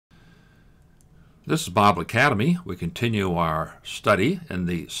This is Bible Academy. We continue our study in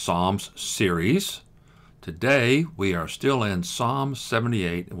the Psalms series. Today we are still in Psalm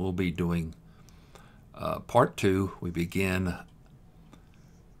 78 and we'll be doing part 2. We begin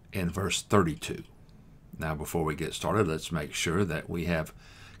in verse 32. Now before we get started, let's make sure that we have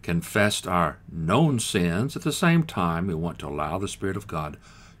confessed our known sins. At the same time, we want to allow the Spirit of God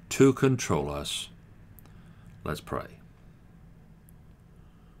to control us. Let's pray.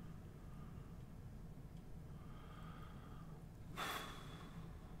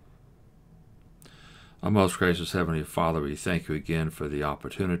 Our most gracious Heavenly Father, we thank you again for the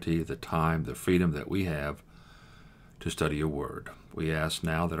opportunity, the time, the freedom that we have to study your word. We ask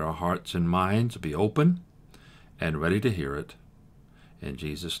now that our hearts and minds be open and ready to hear it. In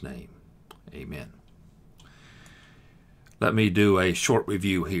Jesus' name, amen. Let me do a short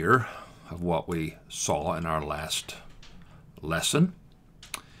review here of what we saw in our last lesson.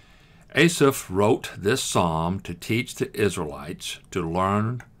 Asaph wrote this psalm to teach the Israelites to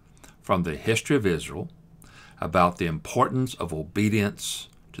learn from the history of Israel about the importance of obedience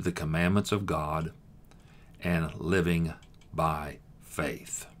to the commandments of God and living by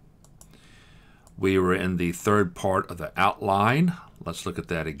faith. We were in the third part of the outline. Let's look at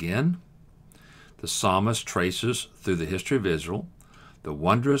that again. The psalmist traces through the history of Israel the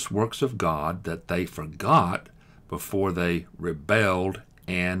wondrous works of God that they forgot before they rebelled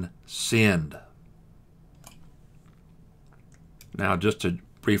and sinned. Now, just a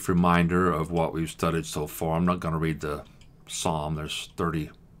brief reminder of what we've studied so far. I'm not going to read the psalm. There's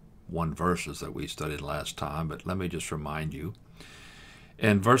 31 verses that we studied last time, but let me just remind you.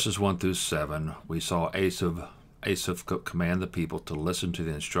 In verses 1 through 7, we saw Asaph command the people to listen to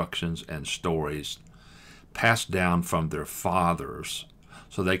the instructions and stories passed down from their fathers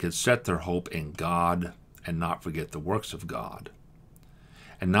so they could set their hope in God and not forget the works of God,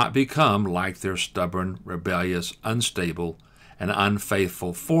 and not become like their stubborn, rebellious, unstable, and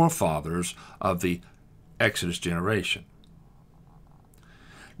unfaithful forefathers of the Exodus generation.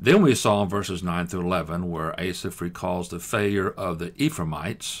 Then we saw in verses 9 through 11 where Asaph recalls the failure of the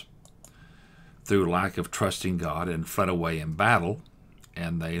Ephraimites through lack of trusting God and fled away in battle,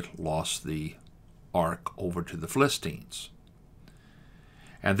 and they lost the ark over to the Philistines.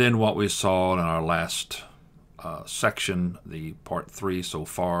 And then what we saw in our last section, the part 3 so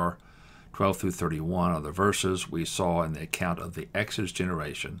far, 12 through 31 of the verses, we saw in the account of the Exodus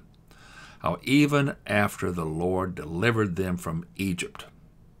generation how even after the Lord delivered them from Egypt,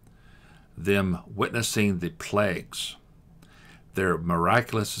 them witnessing the plagues, their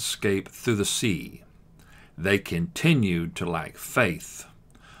miraculous escape through the sea, they continued to lack faith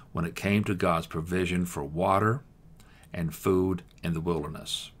when it came to God's provision for water and food in the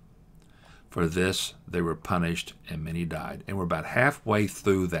wilderness. For this they were punished, and many died. And we're about halfway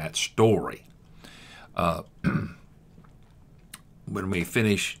through that story. When we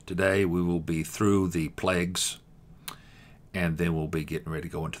finish today, we will be through the plagues, and then we'll be getting ready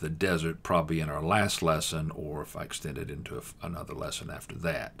to go into the desert, probably in our last lesson, or if I extend it into another lesson after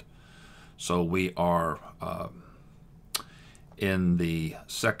that. So we are in the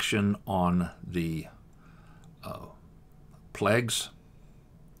section on the plagues,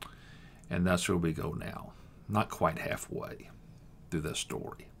 and that's where we go now. Not quite halfway through this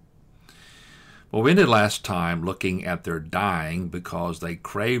story. Well, we ended last time looking at their dying because they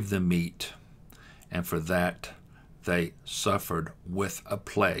craved the meat, and for that they suffered with a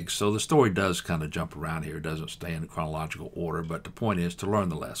plague. So the story does kind of jump around here. It doesn't stay in chronological order, but the point is to learn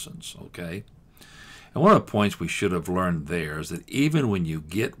the lessons, okay? And one of the points we should have learned there is that even when you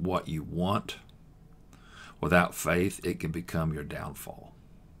get what you want, without faith, it can become your downfall.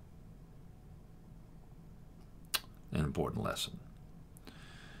 An important lesson.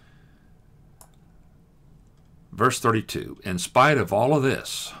 Verse 32, in spite of all of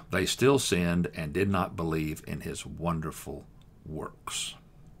this, they still sinned and did not believe in his wonderful works.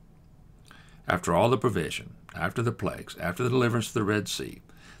 After all the provision, after the plagues, after the deliverance of the Red Sea,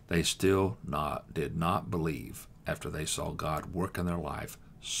 they still did not believe after they saw God work in their life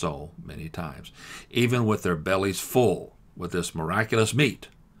so many times. Even with their bellies full with this miraculous meat,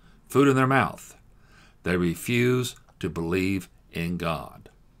 food in their mouth, they refuse to believe in God.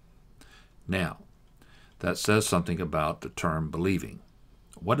 Now, that says something about the term believing.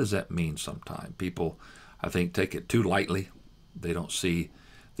 What does that mean sometimes? People, I think, take it too lightly. They don't see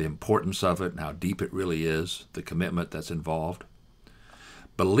the importance of it and how deep it really is, the commitment that's involved.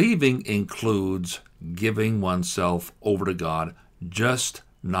 Believing includes giving oneself over to God, just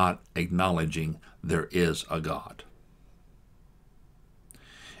not acknowledging there is a God.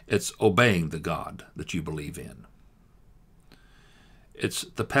 It's obeying the God that you believe in. It's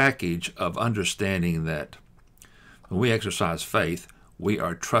the package of understanding that when we exercise faith, we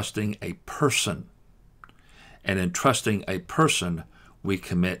are trusting a person. And in trusting a person, we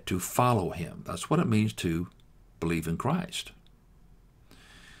commit to follow him. That's what it means to believe in Christ.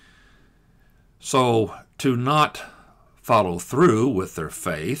 So to not follow through with their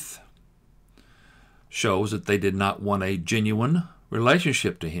faith shows that they did not want a genuine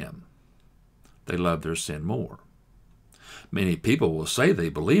relationship to him. They loved their sin more. Many people will say they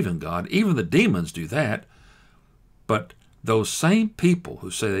believe in God. Even the demons do that. But those same people who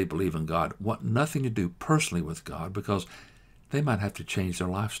say they believe in God want nothing to do personally with God because they might have to change their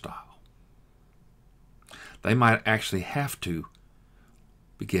lifestyle. They might actually have to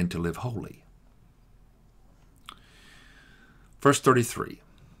begin to live holy. Verse 33,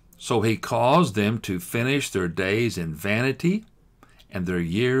 so he caused them to finish their days in vanity and their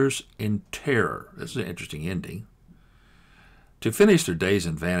years in terror. This is an interesting ending. To finish their days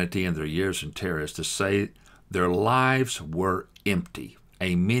in vanity and their years in terror is to say their lives were empty,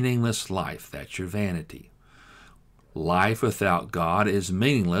 a meaningless life. That's your vanity. Life without God is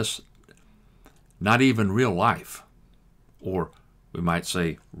meaningless, not even real life, or we might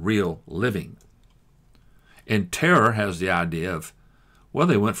say real living. And terror has the idea of, well,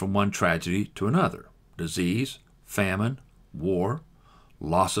 they went from one tragedy to another. Disease, famine, war,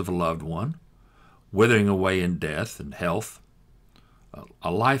 loss of a loved one, withering away in death and health,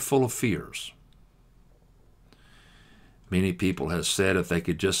 a life full of fears. Many people have said if they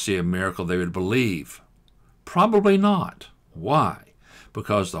could just see a miracle, they would believe. Probably not. Why?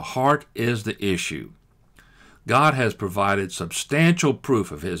 Because the heart is the issue. God has provided substantial proof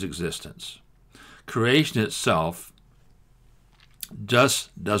of his existence. Creation itself just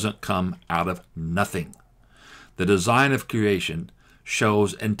doesn't come out of nothing. The design of creation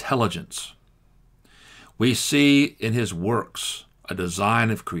shows intelligence. We see in his works a design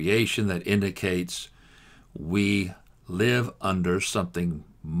of creation that indicates we live under something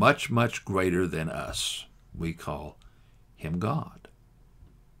much, much greater than us. We call him God.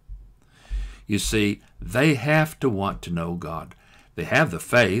 You see, they have to want to know God. They have the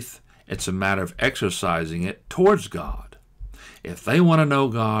faith. It's a matter of exercising it towards God. If they want to know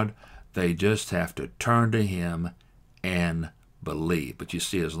God, they just have to turn to him and believe. But you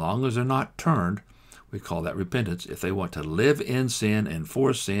see, as long as they're not turned, we call that repentance. If they want to live in sin and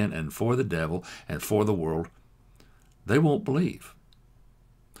for the devil and for the world, they won't believe.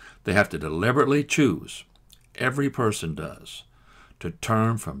 They have to deliberately choose, every person does, to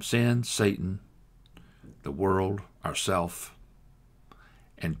turn from sin, Satan, the world, ourself,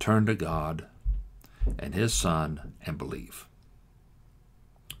 and turn to God and his Son and believe.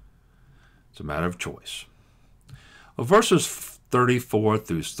 It's a matter of choice. Well, verses 34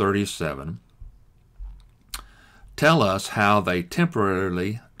 through 37 tell us how they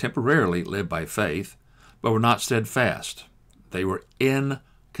temporarily lived by faith, but were not steadfast. They were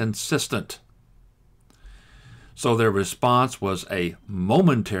inconsistent. So their response was a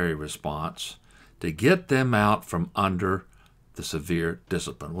momentary response to get them out from under the severe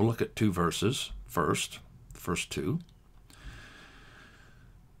discipline. We'll look at two verses first, the first two.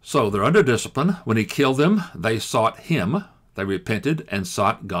 So they're under discipline. When he killed them, they sought him. They repented and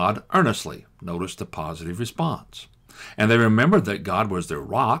sought God earnestly. Notice the positive response. And they remembered that God was their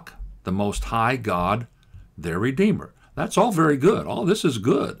rock, the Most High God, their Redeemer. That's all very good. All this is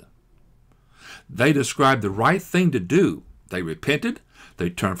good. They described the right thing to do. They repented. They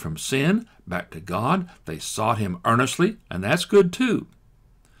turned from sin back to God. They sought him earnestly, and that's good too.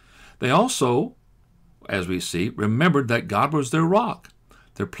 They also, as we see, remembered that God was their rock,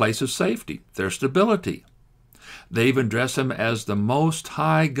 their place of safety, their stability. They even address him as the Most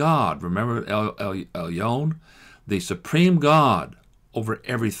High God. Remember Elyon, the supreme God over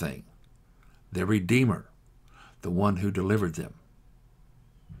everything, their Redeemer, the one who delivered them.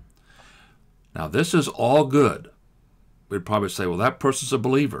 Now, this is all good. We'd probably say, well, that person's a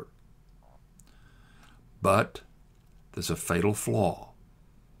believer. But there's a fatal flaw.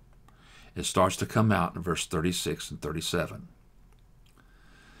 It starts to come out in verse 36 and 37.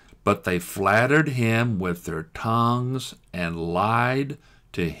 But they flattered him with their tongues and lied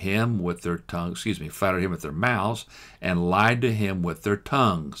to him with their tongues. Flattered him with their mouths and lied to him with their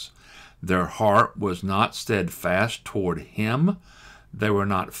tongues. Their heart was not steadfast toward him. They were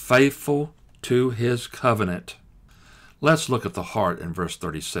not faithful to his covenant. Let's look at the heart in verse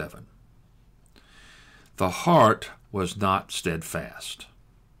 37. The heart was not steadfast.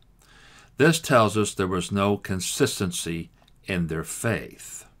 This tells us there was no consistency in their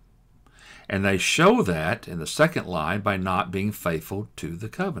faith. And they show that in the second line by not being faithful to the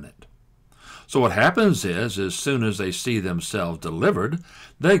covenant. So what happens is, as soon as they see themselves delivered,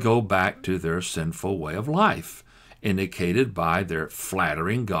 they go back to their sinful way of life, indicated by their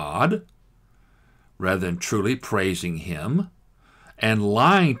flattering God rather than truly praising Him, and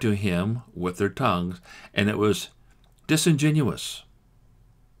lying to Him with their tongues. And it was disingenuous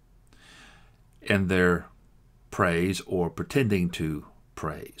in their praise, or pretending to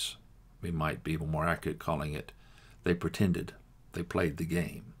praise. We might be more accurate calling it they pretended. They played the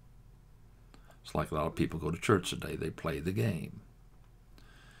game. It's like a lot of people go to church today. They play the game.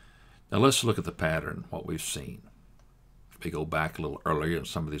 Now let's look at the pattern, what we've seen. If we go back a little earlier in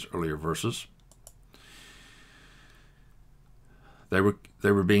some of these earlier verses, they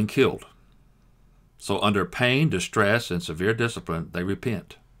were being killed. So under pain, distress, and severe discipline, they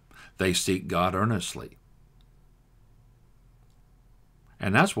repent. They seek God earnestly.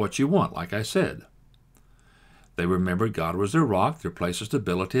 And that's what you want, like I said. They remembered God was their rock, their place of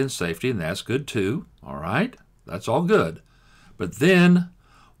stability and safety, and that's good too. All right? That's all good. But then,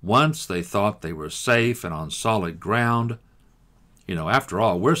 once they thought they were safe and on solid ground, after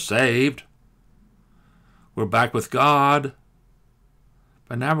all, we're saved. We're back with God.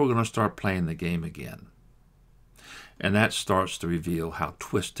 But now we're going to start playing the game again. And that starts to reveal how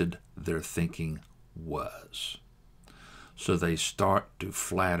twisted their thinking was. So they start to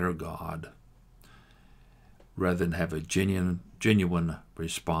flatter God rather than have a genuine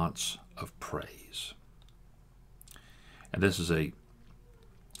response of praise. And this is a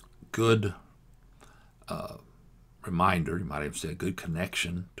good reminder, you might even say a good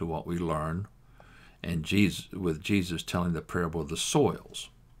connection to what we learn and with Jesus telling the parable of the soils.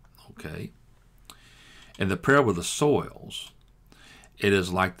 Okay? In the parable of the soils, it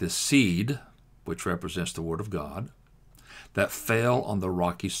is like the seed, which represents the Word of God, that fell on the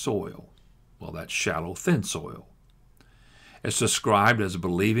rocky soil. Well, that's shallow, thin soil. It's described as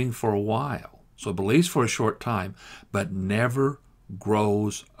believing for a while. So it believes for a short time, but never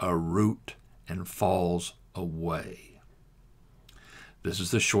grows a root and falls away. This is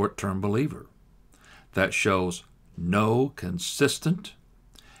the short-term believer that shows no consistent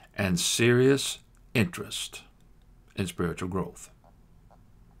and serious interest in spiritual growth.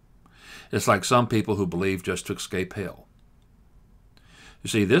 It's like some people who believe just to escape hell. You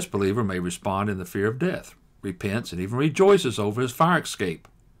see, this believer may respond in the fear of death, repents, and even rejoices over his fire escape,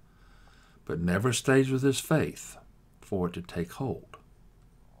 but never stays with his faith for it to take hold.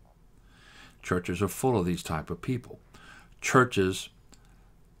 Churches are full of these type of people. Churches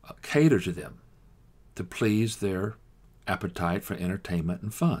cater to them to please their appetite for entertainment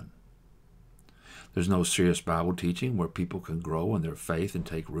and fun. There's no serious Bible teaching where people can grow in their faith and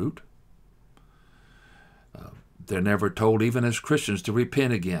take root. They're never told, even as Christians, to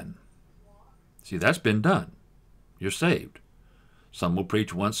repent again. See, that's been done. You're saved. Some will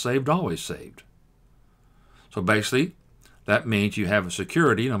preach once saved, always saved. So basically, that means you have a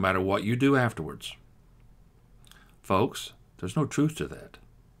security no matter what you do afterwards. Folks, there's no truth to that.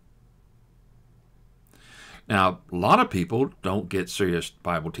 Now, a lot of people don't get serious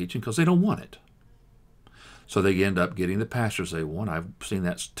Bible teaching because they don't want it. So they end up getting the pastors they want. I've seen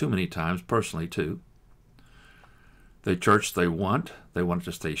that too many times personally too. The church they want it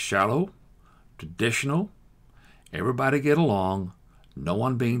to stay shallow, traditional, everybody get along, no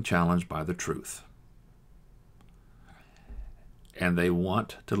one being challenged by the truth. And they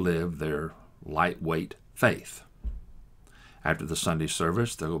want to live their lightweight faith. After the Sunday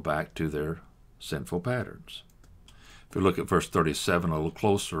service, they'll go back to their sinful patterns. If we look at verse 37 a little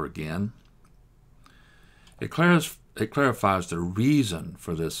closer again, it clarifies the reason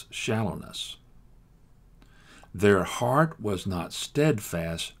for this shallowness. Their heart was not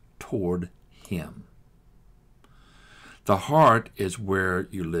steadfast toward Him. The heart is where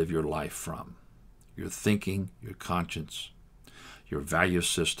you live your life from. Your thinking, your conscience, your value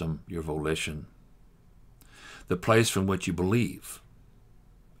system, your volition. The place from which you believe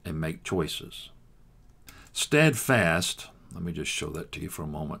and make choices. Steadfast, let me just show that to you for a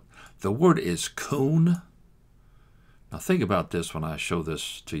moment. The word is kun. Now think about this when I show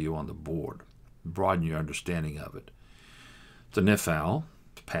this to you on the board. Broaden your understanding of it. It's a nifal,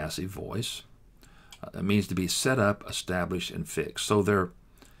 passive voice. It means to be set up, established, and fixed. So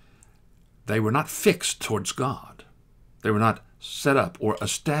they were not fixed towards God. They were not set up or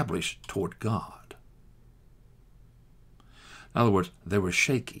established toward God. In other words, they were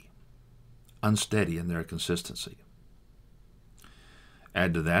shaky, unsteady in their consistency.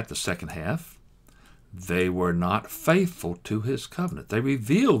 Add to that the second half. They were not faithful to His covenant. They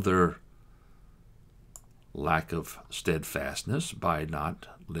revealed their lack of steadfastness by not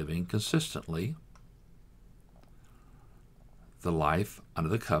living consistently the life under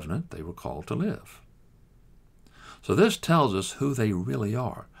the covenant they were called to live. So this tells us who they really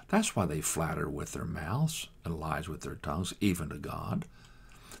are. That's why they flatter with their mouths and lies with their tongues, even to God.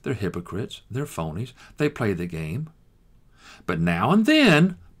 They're hypocrites. They're phonies. They play the game. But now and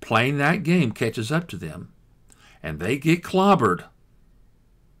then, playing that game catches up to them, and they get clobbered.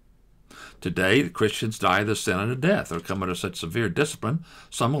 Today, the Christians die the sin unto death, or come under such severe discipline,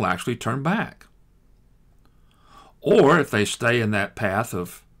 some will actually turn back. Or if they stay in that path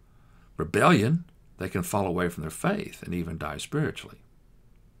of rebellion, they can fall away from their faith and even die spiritually.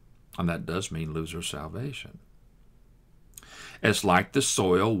 And that does mean lose their salvation. It's like the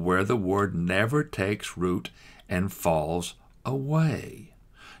soil where the word never takes root and falls away.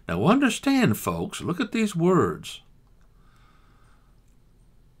 Now understand, folks, look at these words.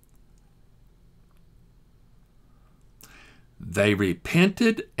 They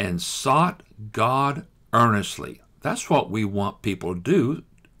repented and sought God earnestly. That's what we want people to do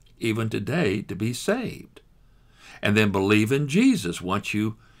even today to be saved. And then believe in Jesus. Once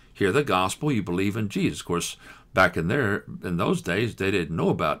you hear the gospel, you believe in Jesus. Of course, back in those days, they didn't know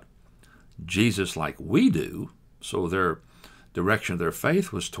about Jesus like we do. So their direction of their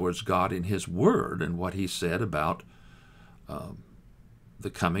faith was towards God in His Word and what He said about the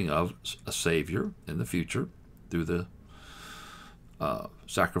coming of a Savior in the future through the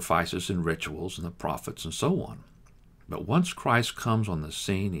sacrifices and rituals and the prophets and so on. But once Christ comes on the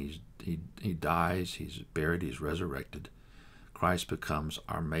scene, he dies, he's buried, he's resurrected. Christ becomes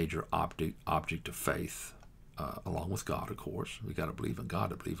our major object of faith, along with God, of course. We got to believe in God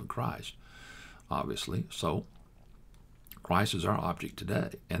to believe in Christ, obviously. So Christ is our object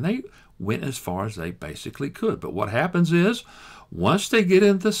today. And they went as far as they basically could. But what happens is, once they get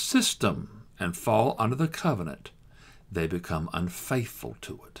in the system and fall under the covenant, they become unfaithful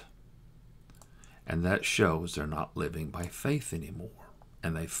to it. And that shows they're not living by faith anymore,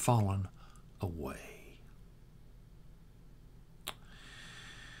 and they've fallen away.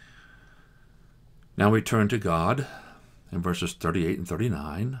 Now we turn to God in verses 38 and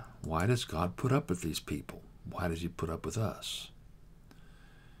 39. Why does God put up with these people? Why does He put up with us?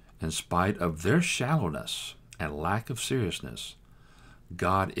 In spite of their shallowness and lack of seriousness,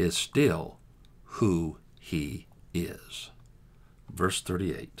 God is still who He is. Verse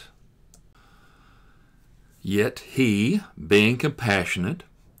 38. Yet He, being compassionate,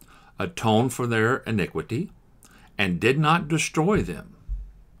 atoned for their iniquity, and did not destroy them.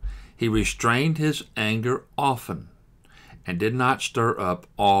 He restrained His anger often, and did not stir up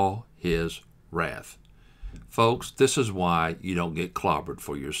all His wrath. Folks, this is why you don't get clobbered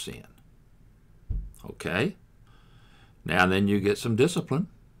for your sin. Okay? Now then you get some discipline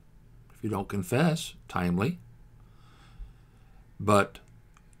if you don't confess timely. But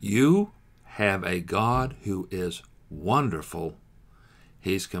you have a God who is wonderful.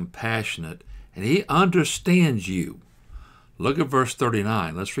 He's compassionate, and He understands you. Look at verse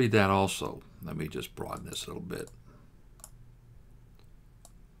 39. Let's read that also. Let me just broaden this a little bit.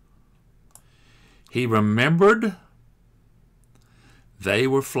 He remembered that they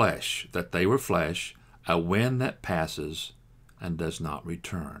were flesh, a wind that passes and does not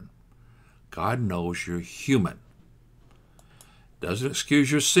return. God knows you're human. Doesn't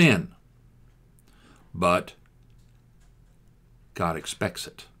excuse your sin, but God expects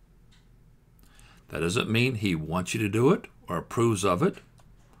it. That doesn't mean He wants you to do it or approves of it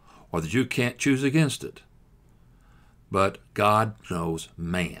or that you can't choose against it. But God knows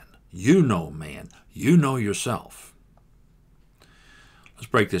man. You know man. You know yourself. Let's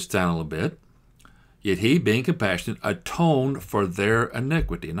break this down a little bit. Yet He, being compassionate, atoned for their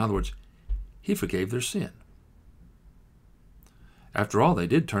iniquity. In other words, He forgave their sin. After all, they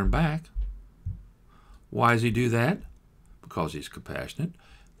did turn back. Why does He do that? Because He's compassionate.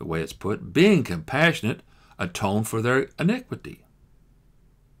 The way it's put, being compassionate, atoned for their iniquity.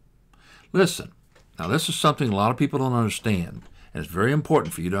 Listen, now this is something a lot of people don't understand, and it's very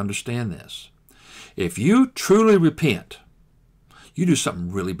important for you to understand this. If you truly repent, you do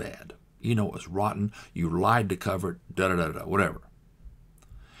something really bad. You know it was rotten, you lied to cover it, da-da-da-da, whatever.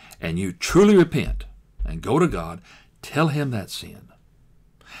 And you truly repent and go to God, tell Him that sin,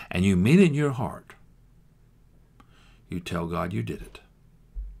 and you mean it in your heart. You tell God you did it.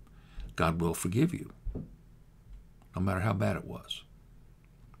 God will forgive you, no matter how bad it was.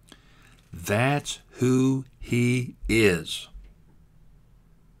 That's who He is.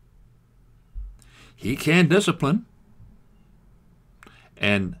 He can discipline,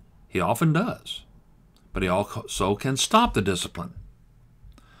 and He often does, but He also can stop the discipline,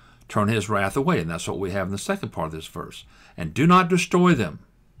 turn His wrath away, and that's what we have in the second part of this verse. And do not destroy them,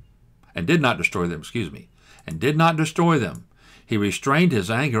 and did not destroy them, and did not destroy them. He restrained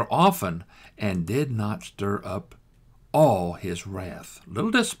his anger often and did not stir up all his wrath. Little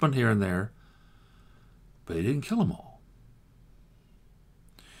discipline here and there, but he didn't kill them all.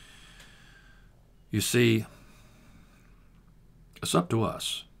 You see, it's up to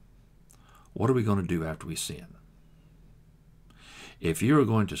us. What are we going to do after we sin? If you are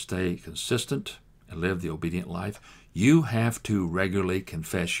going to stay consistent and live the obedient life, you have to regularly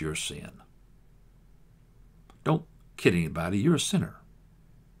confess your sin. Don't kid anybody, you're a sinner.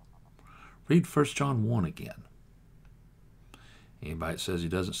 Read 1 John 1 again. Anybody that says he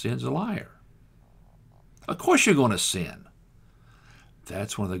doesn't sin is a liar. Of course you're going to sin.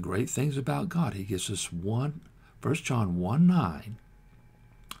 That's one of the great things about God. He gives us 1 John 1:9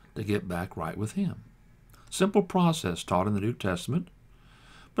 to get back right with him. Simple process taught in the New Testament,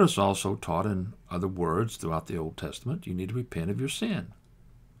 but it's also taught in other words throughout the Old Testament. You need to repent of your sin.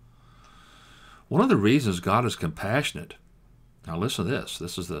 One of the reasons God is compassionate, now listen to this.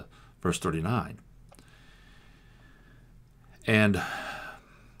 This is the verse 39. And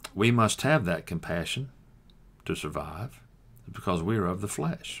we must have that compassion to survive because we are of the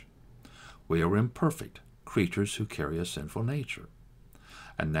flesh. We are imperfect creatures who carry a sinful nature,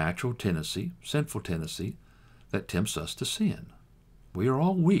 a natural tendency, sinful tendency that tempts us to sin. We are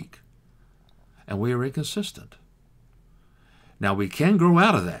all weak and we are inconsistent. Now we can grow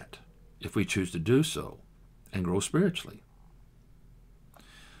out of that if we choose to do so and grow spiritually.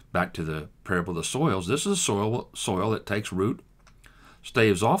 Back to the parable of the soils. This is a soil that takes root,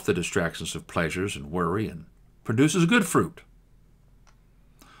 staves off the distractions of pleasures and worry, and produces good fruit.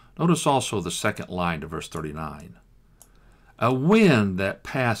 Notice also the second line to verse 39. A wind that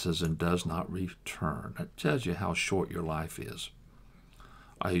passes and does not return. That tells you how short your life is.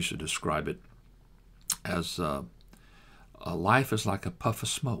 I used to describe it as a life is like a puff of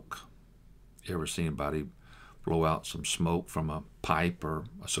smoke. You ever seen anybody blow out some smoke from a pipe or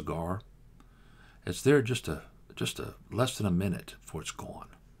a cigar? It's there just a less than a minute before it's gone.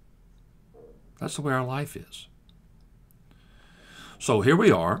 That's the way our life is. So here we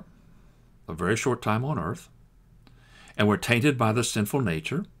are, a very short time on earth, and we're tainted by the sinful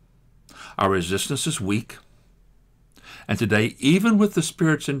nature. Our resistance is weak. And today, even with the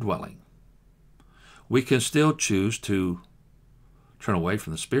Spirit's indwelling, we can still choose to turn away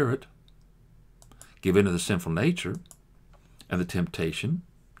from the Spirit, give in to the sinful nature and the temptation,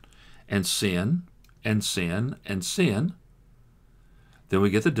 and sin, and sin, and sin. Then we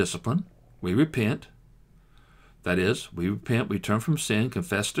get the discipline. We repent. That is, we repent, we turn from sin,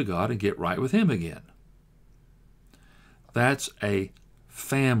 confess to God, and get right with Him again. That's a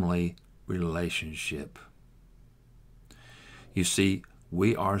family relationship. You see,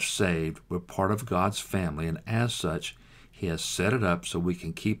 we are saved. We're part of God's family, and as such, He has set it up so we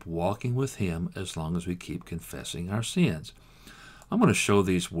can keep walking with Him as long as we keep confessing our sins. I'm going to show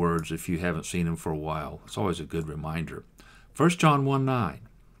these words if you haven't seen them for a while. It's always a good reminder. 1 John 1:9.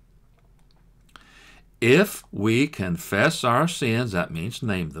 If we confess our sins, that means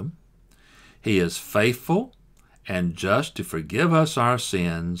name them, He is faithful and just to forgive us our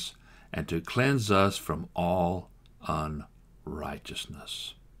sins and to cleanse us from all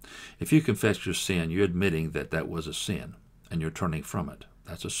unrighteousness. If you confess your sin, you're admitting that that was a sin and you're turning from it.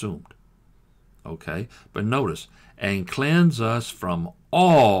 That's assumed. Okay? But notice, and cleanse us from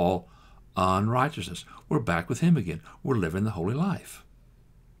all unrighteousness. We're back with Him again. We're living the holy life.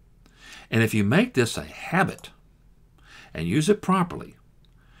 And if you make this a habit and use it properly,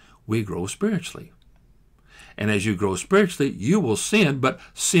 we grow spiritually. And as you grow spiritually, you will sin, but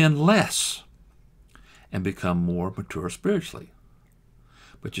sin less and become more mature spiritually.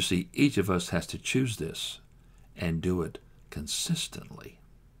 But you see, each of us has to choose this and do it consistently.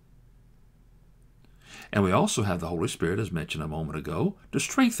 And we also have the Holy Spirit, as mentioned a moment ago, to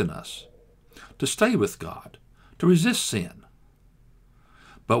strengthen us, to stay with God, to resist sin.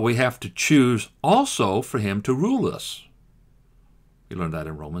 But we have to choose also for Him to rule us. We learned that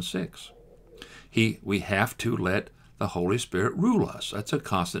in Romans 6. We have to let the Holy Spirit rule us. That's a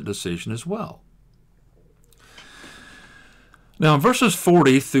constant decision as well. Now, in verses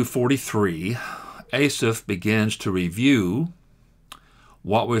 40 through 43, Asaph begins to review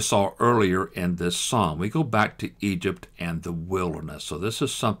what we saw earlier in this psalm. We go back to Egypt and the wilderness. So this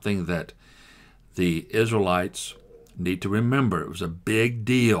is something that the Israelites need to remember. It was a big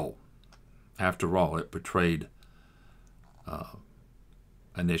deal. After all, it portrayed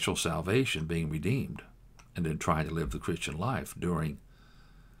initial salvation, being redeemed, and then trying to live the Christian life during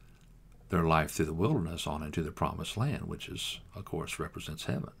their life through the wilderness on into the promised land, which is, of course, represents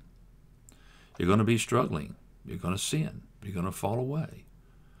heaven. You're going to be struggling. You're going to sin. You're going to fall away.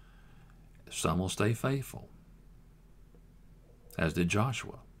 Some will stay faithful. as did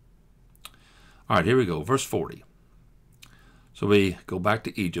Joshua. All right, here we go, verse 40. So we go back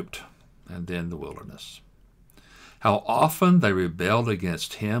to Egypt and then the wilderness. How often they rebelled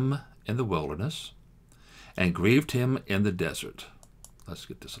against him in the wilderness and grieved him in the desert. Let's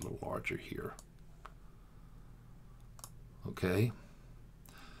get this a little larger here. Okay,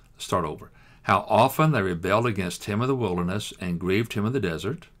 let's start over. How often they rebelled against him in the wilderness and grieved him in the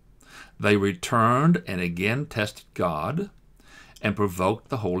desert. They returned and again tested God and provoked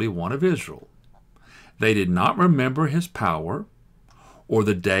the Holy One of Israel. They did not remember his power or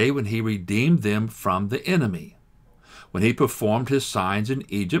the day when he redeemed them from the enemy, when he performed his signs in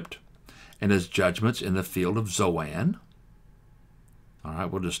Egypt and his judgments in the field of Zoan. All right,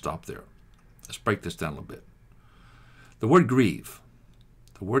 we'll just stop there. Let's break this down a little bit. The word grieve,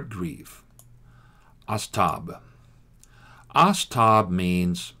 astab. Astab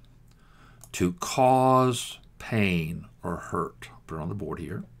means to cause pain or hurt. I'll put it on the board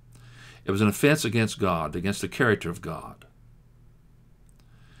here. It was an offense against God, against the character of God.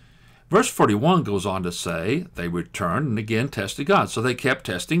 Verse 41 goes on to say, they returned and again tested God. So they kept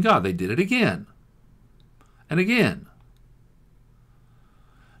testing God. They did it again and again.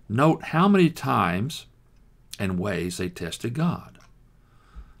 Note how many times and ways they tested God.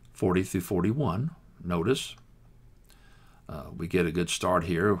 40 through 41. Notice we get a good start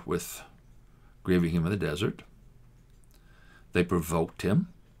here with grieving him in the desert. They provoked him.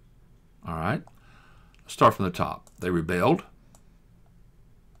 All right. Let's start from the top. They rebelled.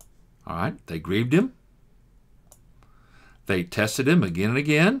 All right. They grieved him. They tested him again and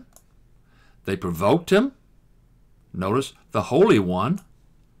again. They provoked him. Notice the Holy One,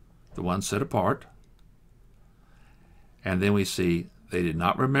 the one set apart. And then we see they did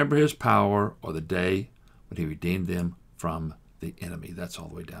not remember his power or the day when he redeemed them from the enemy. That's all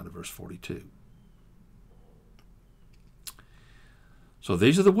the way down to verse 42. So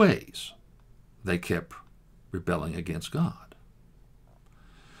these are the ways they kept rebelling against God.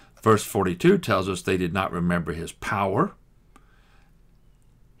 Verse 42 tells us they did not remember his power,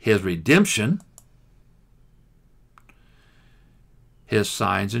 his redemption, his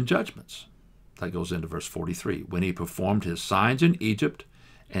signs and judgments. That goes into verse 43. When he performed his signs in Egypt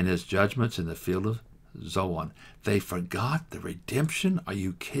and his judgments in the field of Zoan. They forgot the redemption. Are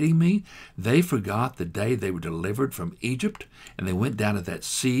you kidding me? They forgot the day they were delivered from Egypt, and they went down to that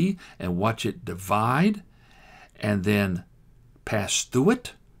sea and watched it divide and then pass through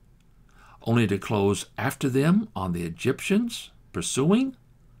it, only to close after them on the Egyptians pursuing.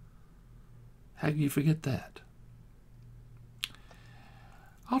 How can you forget that?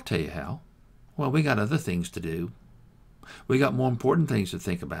 I'll tell you how. Well, we got other things to do. We got more important things to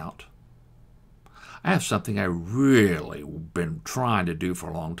think about. I have something I really been trying to do for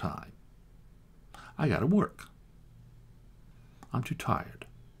a long time. I got to work. I'm too tired.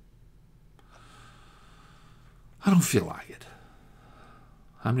 I don't feel like it.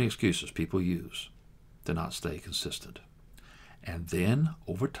 How many excuses people use to not stay consistent? And then,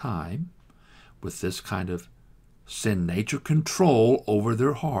 over time, with this kind of sin nature control over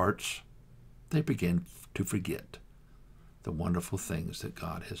their hearts, they begin to forget the wonderful things that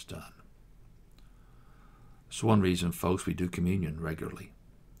God has done. It's one reason, folks, we do communion regularly,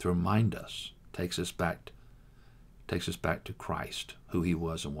 to remind us, takes us back to Christ, who he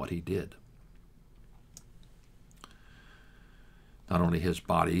was and what he did. Not only his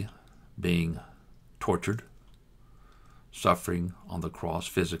body being tortured, suffering on the cross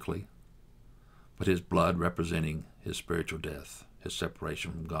physically, but his blood representing his spiritual death, his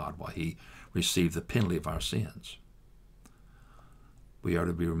separation from God while he received the penalty of our sins. We are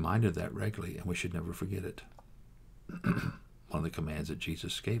to be reminded of that regularly, and we should never forget it. One of the commands that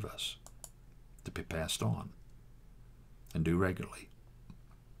Jesus gave us to be passed on and do regularly.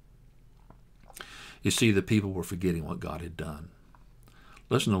 You see, the people were forgetting what God had done.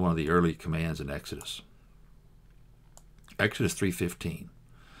 Listen to one of the early commands in Exodus. Exodus 3:15.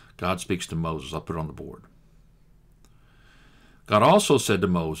 God speaks to Moses. I'll put it on the board. God also said to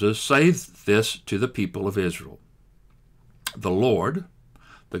Moses, "Say this to the people of Israel. The Lord,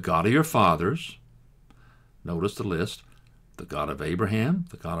 the God of your fathers," notice the list, the God of Abraham,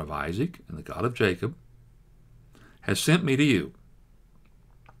 the God of Isaac, and the God of Jacob, has sent me to you.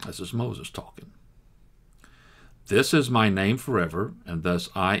 This is Moses talking. This is my name forever, and thus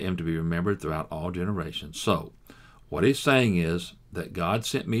I am to be remembered throughout all generations. So, what he's saying is that God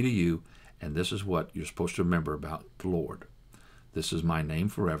sent me to you, and this is what you're supposed to remember about the Lord. This is my name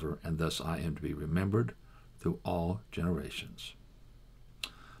forever, and thus I am to be remembered through all generations.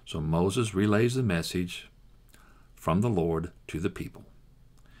 So Moses relays the message from the Lord to the people,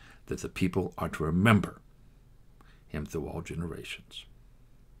 that the people are to remember him through all generations.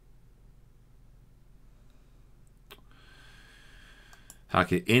 How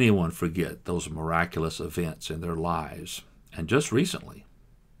could anyone forget those miraculous events in their lives? And just recently,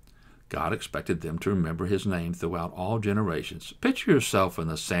 God expected them to remember his name throughout all generations. Picture yourself in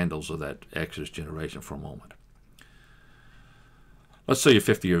the sandals of that Exodus generation for a moment. Let's say you're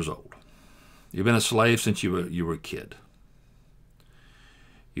 50 years old. You've been a slave since you were a kid.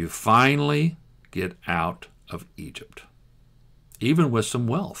 You finally get out of Egypt, even with some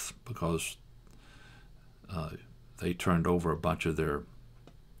wealth, because they turned over a bunch of their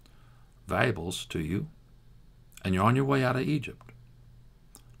valuables to you, and you're on your way out of Egypt.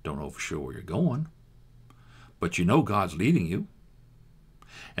 Don't know for sure where you're going, but you know God's leading you.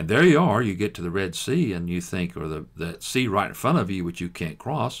 And there you are, you get to the Red Sea, and you think, or the sea right in front of you, which you can't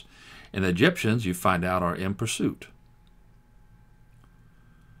cross, and the Egyptians, you find out, are in pursuit.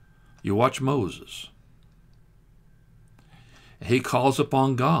 You watch Moses. He calls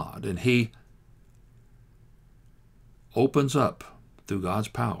upon God, and he opens up through God's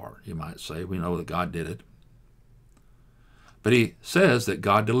power, you might say. We know that God did it. But he says that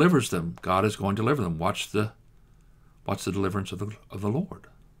God delivers them. God is going to deliver them. Watch the deliverance of the Lord.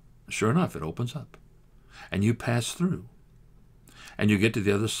 Sure enough, it opens up. And you pass through. And you get to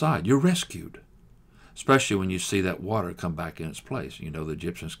the other side. You're rescued. Especially when you see that water come back in its place. You know the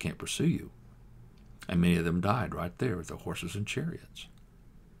Egyptians can't pursue you. And many of them died right there with their horses and chariots.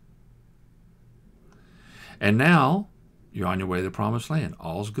 And now you're on your way to the promised land.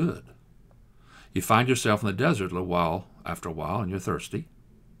 All's good. You find yourself in the desert after a while, and you're thirsty.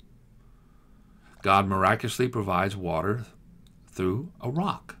 God miraculously provides water through a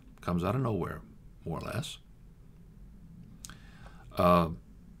rock. Comes out of nowhere, more or less.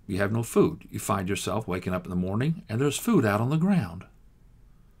 You have no food. You find yourself waking up in the morning, and there's food out on the ground.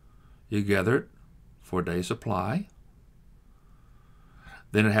 You gather it for a day's supply.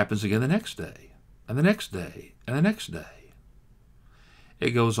 Then it happens again the next day, and the next day, and the next day.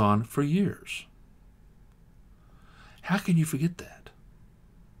 It goes on for years. How can you forget that?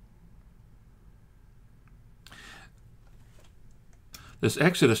 This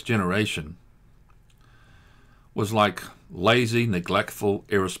Exodus generation was like lazy, neglectful,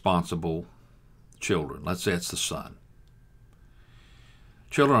 irresponsible children. Let's say it's the son.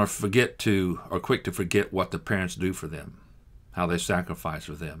 Children are quick to forget what the parents do for them, how they sacrifice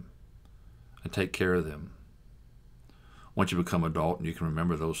for them, and take care of them. Once you become adult and you can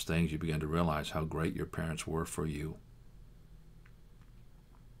remember those things, you begin to realize how great your parents were for you.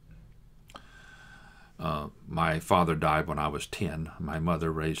 My father died when I was 10. My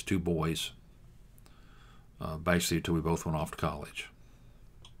mother raised 2 boys, basically until we both went off to college.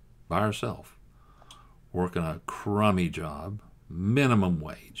 By herself, working a crummy job, minimum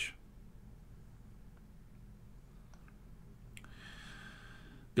wage.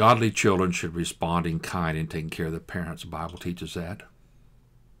 Godly children should respond in kind in taking care of their parents. The Bible teaches that.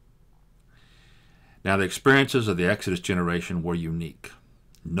 Now, the experiences of the Exodus generation were unique.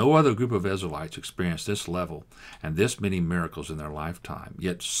 No other group of Israelites experienced this level and this many miracles in their lifetime,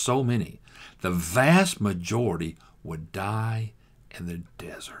 yet so many. The vast majority would die in the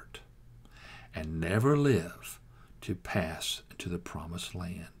desert and never live to pass into the promised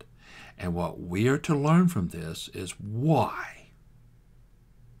land. And what we are to learn from this is why.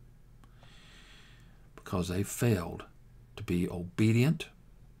 Because they failed to be obedient,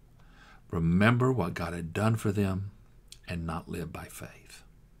 remember what God had done for them, and not live by faith.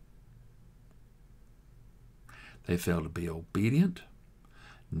 They failed to be obedient,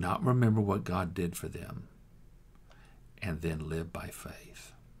 not remember what God did for them, and then live by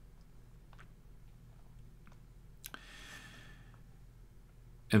faith.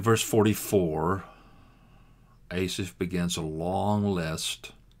 In verse 44, Asaph begins a long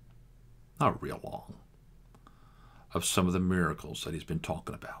list, not real long, of some of the miracles that he's been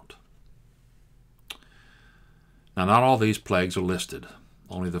talking about. Now, not all these plagues are listed.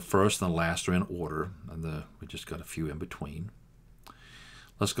 Only the first and the last are in order, and we just got a few in between.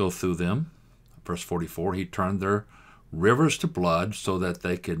 Let's go through them. Verse 44, he turned their rivers to blood so that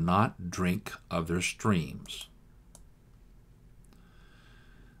they could not drink of their streams.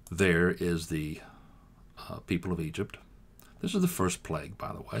 There is the people of Egypt. This is the first plague,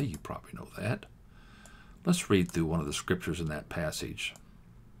 by the way. You probably know that. Let's read through one of the scriptures in that passage.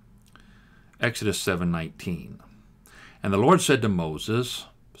 Exodus 7:19. And the Lord said to Moses,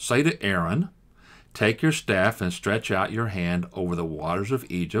 say to Aaron, take your staff and stretch out your hand over the waters of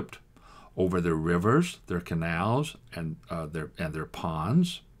Egypt, over their rivers, their canals, and their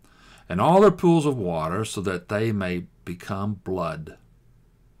ponds, and all their pools of water, so that they may become blood.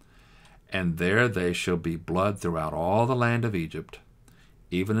 And there they shall be blood throughout all the land of Egypt,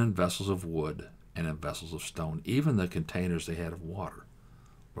 even in vessels of wood and in vessels of stone. Even the containers they had of water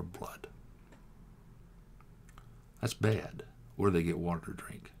were blood. That's bad. Where do they get water to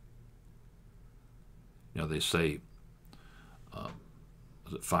drink? You know, they say,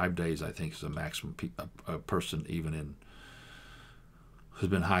 was it 5 days, I think, is the maximum a person even in who's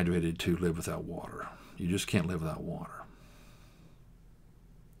been hydrated to live without water. You just can't live without water.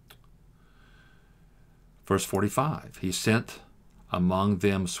 Verse 45, he sent among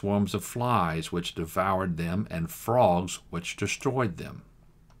them swarms of flies which devoured them, and frogs which destroyed them.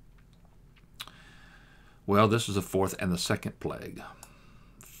 Well, this is the fourth and the second plague.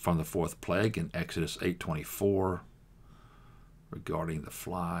 From the fourth plague in Exodus 8:24 regarding the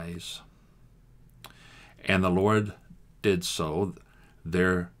flies. And the Lord did so.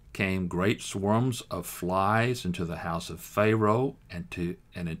 There came great swarms of flies into the house of Pharaoh and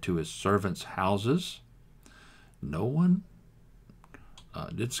into his servants' houses. No one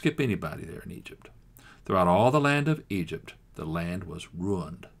didn't skip anybody there in Egypt. Throughout all the land of Egypt, the land was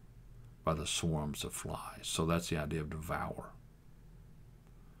ruined by the swarms of flies. So that's the idea of devour.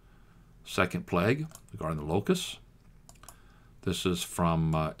 Second plague, regarding the locusts. This is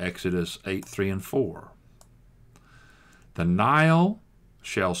from Exodus 8:3 and 4. The Nile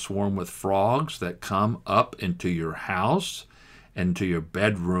shall swarm with frogs that come up into your house, into your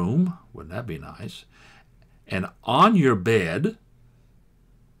bedroom. Wouldn't that be nice? And on your bed,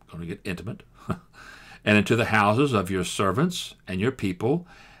 going to get intimate, and into the houses of your servants and your people,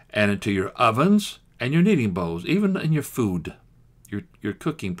 and into your ovens and your kneading bowls, even in your food, your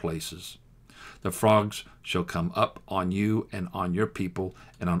cooking places. The frogs shall come up on you and on your people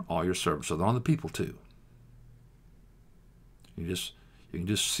and on all your servants. So they're on the people too. You can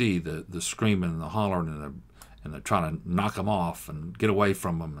just see the screaming and the hollering and they're trying to knock them off and get away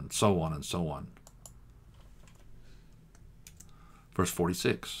from them and so on and so on. Verse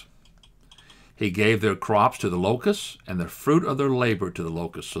 46. He gave their crops to the locusts and the fruit of their labor to the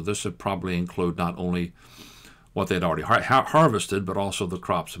locusts. So this would probably include not only what they'd already harvested, but also the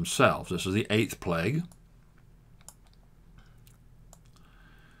crops themselves. This is the eighth plague.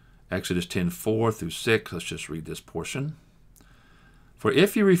 Exodus 10:4 through 6. Let's just read this portion. For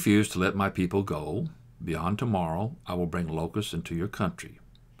if you refuse to let my people go, beyond tomorrow I will bring locusts into your country,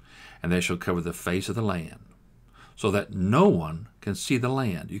 and they shall cover the face of the land, so that no one can see the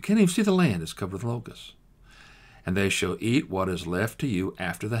land. You can't even see the land. It's covered with locusts. And they shall eat what is left to you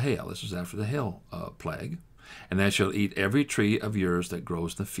after the hail. This is after the hail plague. And they shall eat every tree of yours that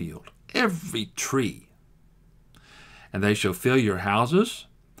grows in the field. Every tree. And they shall fill your houses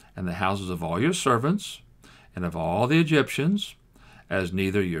and the houses of all your servants and of all the Egyptians, as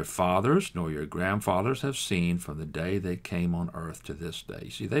neither your fathers nor your grandfathers have seen from the day they came on earth to this day.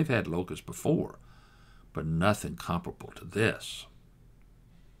 See, they've had locusts before, but nothing comparable to this.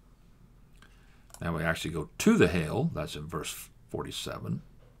 Now we actually go to the hail. That's in verse 47.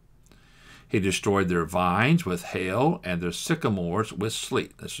 He destroyed their vines with hail and their sycamores with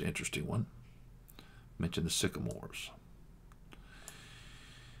sleet. That's an interesting one. Mention the sycamores.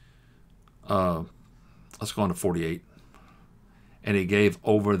 Let's go on to 48. And he gave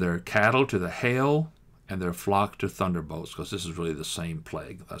over their cattle to the hail and their flock to thunderbolts, because this is really the same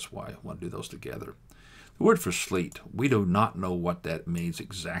plague. That's why I want to do those together. The word for sleet, we do not know what that means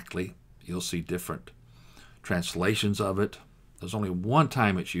exactly. You'll see different translations of it. There's only one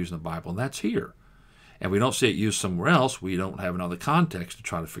time it's used in the Bible, and that's here. And we don't see it used somewhere else. We don't have another context to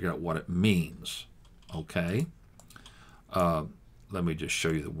try to figure out what it means. Okay? Let me just show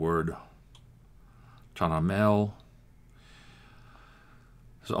you the word. Tanamel.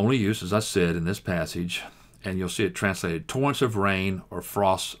 It's only used, as I said, in this passage, and you'll see it translated torrents of rain or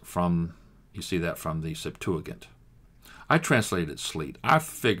frost from, you see that from the Septuagint. I translated it sleet. I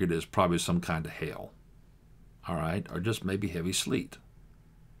figured it's probably some kind of hail, all right, or just maybe heavy sleet.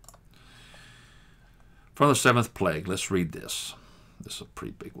 From the seventh plague, let's read this. This is a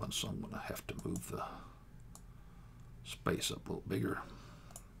pretty big one, so I'm going to have to move the space up a little bigger.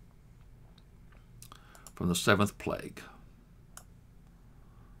 From the seventh plague.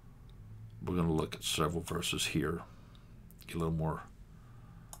 We're going to look at several verses here, get a little more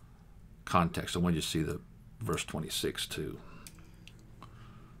context. I want you to see the verse 26 too.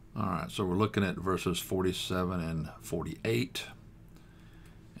 All right, so we're looking at verses 47 and 48.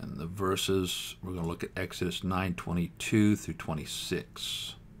 And the verses, we're going to look at Exodus 9:22 through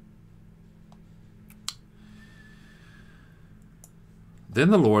 26.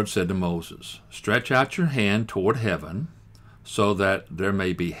 Then the Lord said to Moses, "Stretch out your hand toward heaven, so that there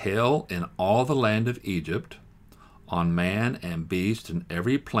may be hail in all the land of Egypt, on man and beast and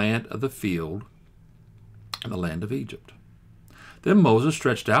every plant of the field in the land of Egypt. Then Moses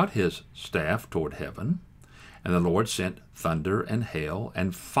stretched out his staff toward heaven, and the Lord sent thunder and hail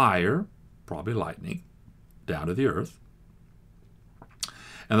and fire, probably lightning, down to the earth.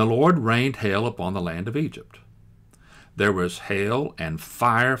 And the Lord rained hail upon the land of Egypt. There was hail and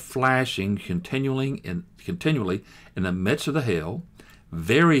fire flashing continually in the midst of the hail,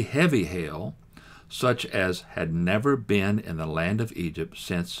 very heavy hail, such as had never been in the land of Egypt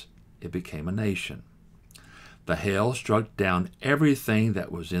since it became a nation. The hail struck down everything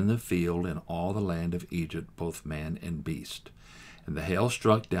that was in the field in all the land of Egypt, both man and beast. And the hail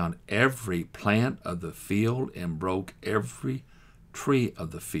struck down every plant of the field and broke every tree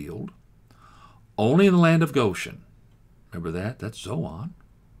of the field. Only in the land of Goshen, remember that? That's Zoan,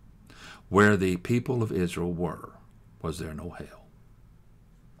 where the people of Israel were, was there no hail.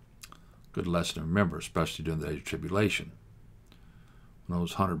 Good lesson to remember, especially during the age of tribulation, when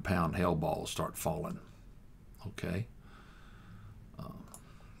those 100-pound hail balls start falling. Okay?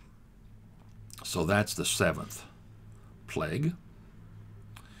 So that's the 7th plague.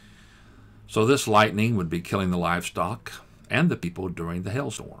 So this lightning would be killing the livestock and the people during the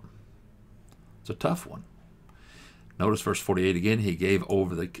hailstorm. It's a tough one. Notice verse 48 again. He gave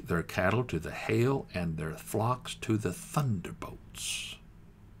over their cattle to the hail and their flocks to the thunderbolts.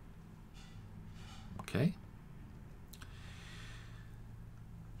 Okay?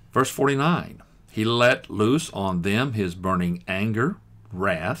 Verse 49. He let loose on them his burning anger,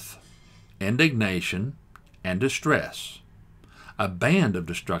 wrath, indignation, and distress, a band of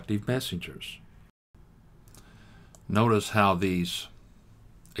destructive messengers. Notice how these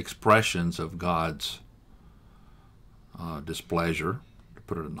expressions of God's displeasure, to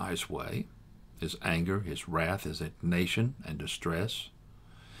put it a nice way, his anger, his wrath, his indignation, and distress,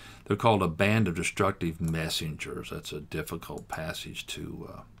 they're called a band of destructive messengers. That's a difficult passage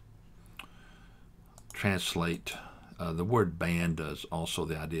to translate. The word band does also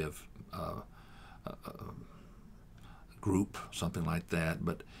the idea of group, something like that.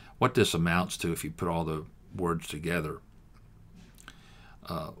 But what this amounts to, if you put all the words together,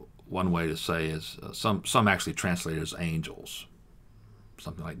 one way to say is some actually translate it as angels,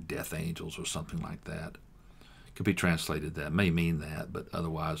 something like death angels or something like that. It could be translated that, may mean that, but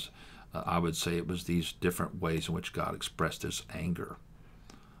otherwise I would say it was these different ways in which God expressed his anger.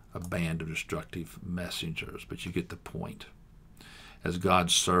 A band of destructive messengers, but you get the point. As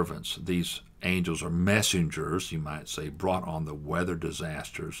God's servants, these angels are messengers, you might say, brought on the weather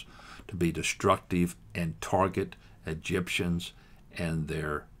disasters to be destructive and target Egyptians and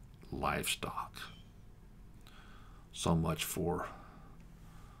their livestock. So much for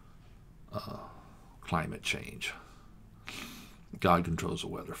climate change. God controls the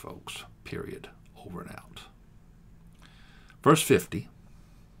weather, folks, period, over and out. Verse 50.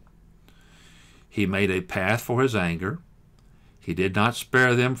 He made a path for his anger. He did not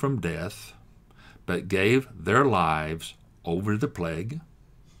spare them from death, but gave their lives over to the plague.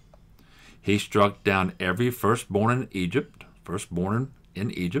 He struck down every firstborn in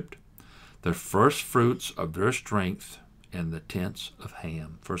Egypt, the first fruits of their strength in the tents of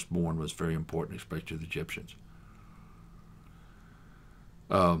Ham. Firstborn was very important, especially to the Egyptians.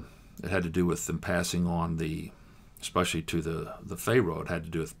 It had to do with them passing on especially to the Pharaoh, it had to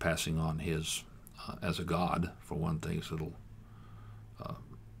do with passing on his as a god, for one thing. It's sounds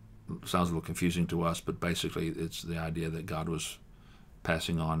a little confusing to us, but basically it's the idea that God was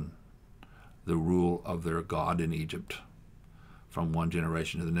passing on the rule of their god in Egypt from one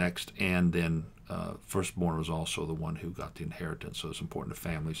generation to the next, and then firstborn was also the one who got the inheritance, so it's important to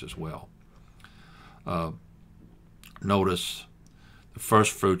families as well. Notice the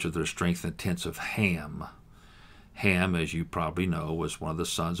first fruits of their strength in the tents of Ham. Ham, as you probably know, was one of the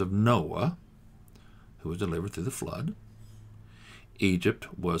sons of Noah, who was delivered through the flood. Egypt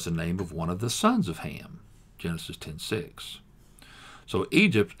was the name of one of the sons of Ham, Genesis 10:6. So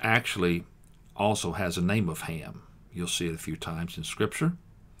Egypt actually also has a name of Ham. You'll see it a few times in Scripture.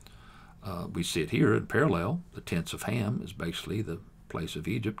 We see it here in parallel. The tents of Ham is basically the place of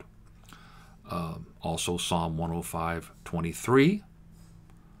Egypt. Also Psalm 105:23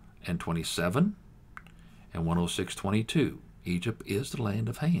 and 27 and 106:22. Egypt is the land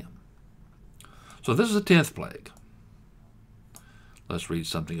of Ham. So this is the 10th plague. Let's read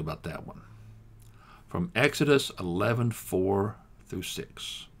something about that one. From Exodus 11:4 through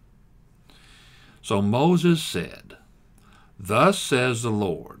 6. So Moses said, "Thus says the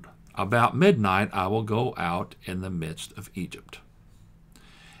Lord, about midnight I will go out in the midst of Egypt,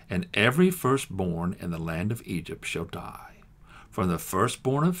 and every firstborn in the land of Egypt shall die, from the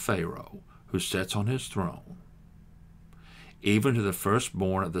firstborn of Pharaoh who sits on his throne, even to the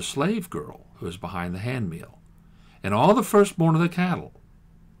firstborn of the slave girl who is behind the handmill, and all the firstborn of the cattle.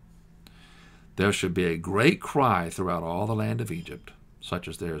 There should be a great cry throughout all the land of Egypt, such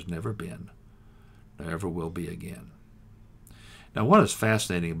as there has never been, nor ever will be again. Now, what is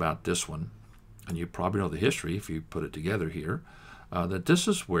fascinating about this one, and you probably know the history if you put it together here, that this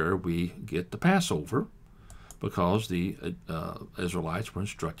is where we get the Passover, because the Israelites were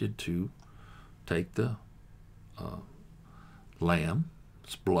instructed to take the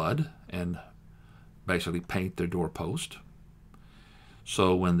lamb's blood and basically paint their doorpost.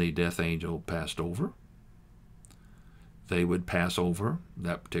 So when the death angel passed over, they would pass over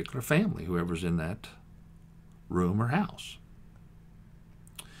that particular family, whoever's in that room or house.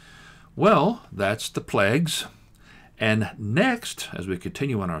 Well, that's the plagues. And next, as we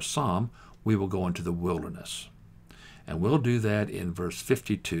continue on our psalm, we will go into the wilderness. And we'll do that in verse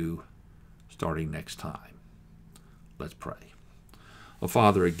 52, starting next time. Let's pray. Well,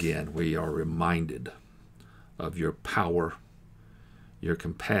 Father, again, we are reminded of your power, your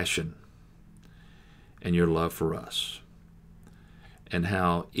compassion, and your love for us. And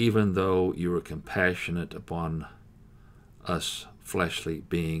how, even though you are compassionate upon us fleshly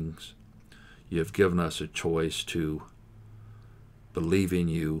beings, you have given us a choice to believe in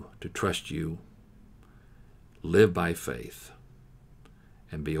you, to trust you, live by faith,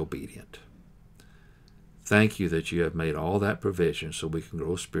 and be obedient. Thank you that you have made all that provision so we can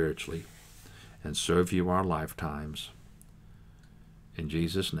grow spiritually and serve you our lifetimes. In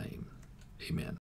Jesus' name, amen.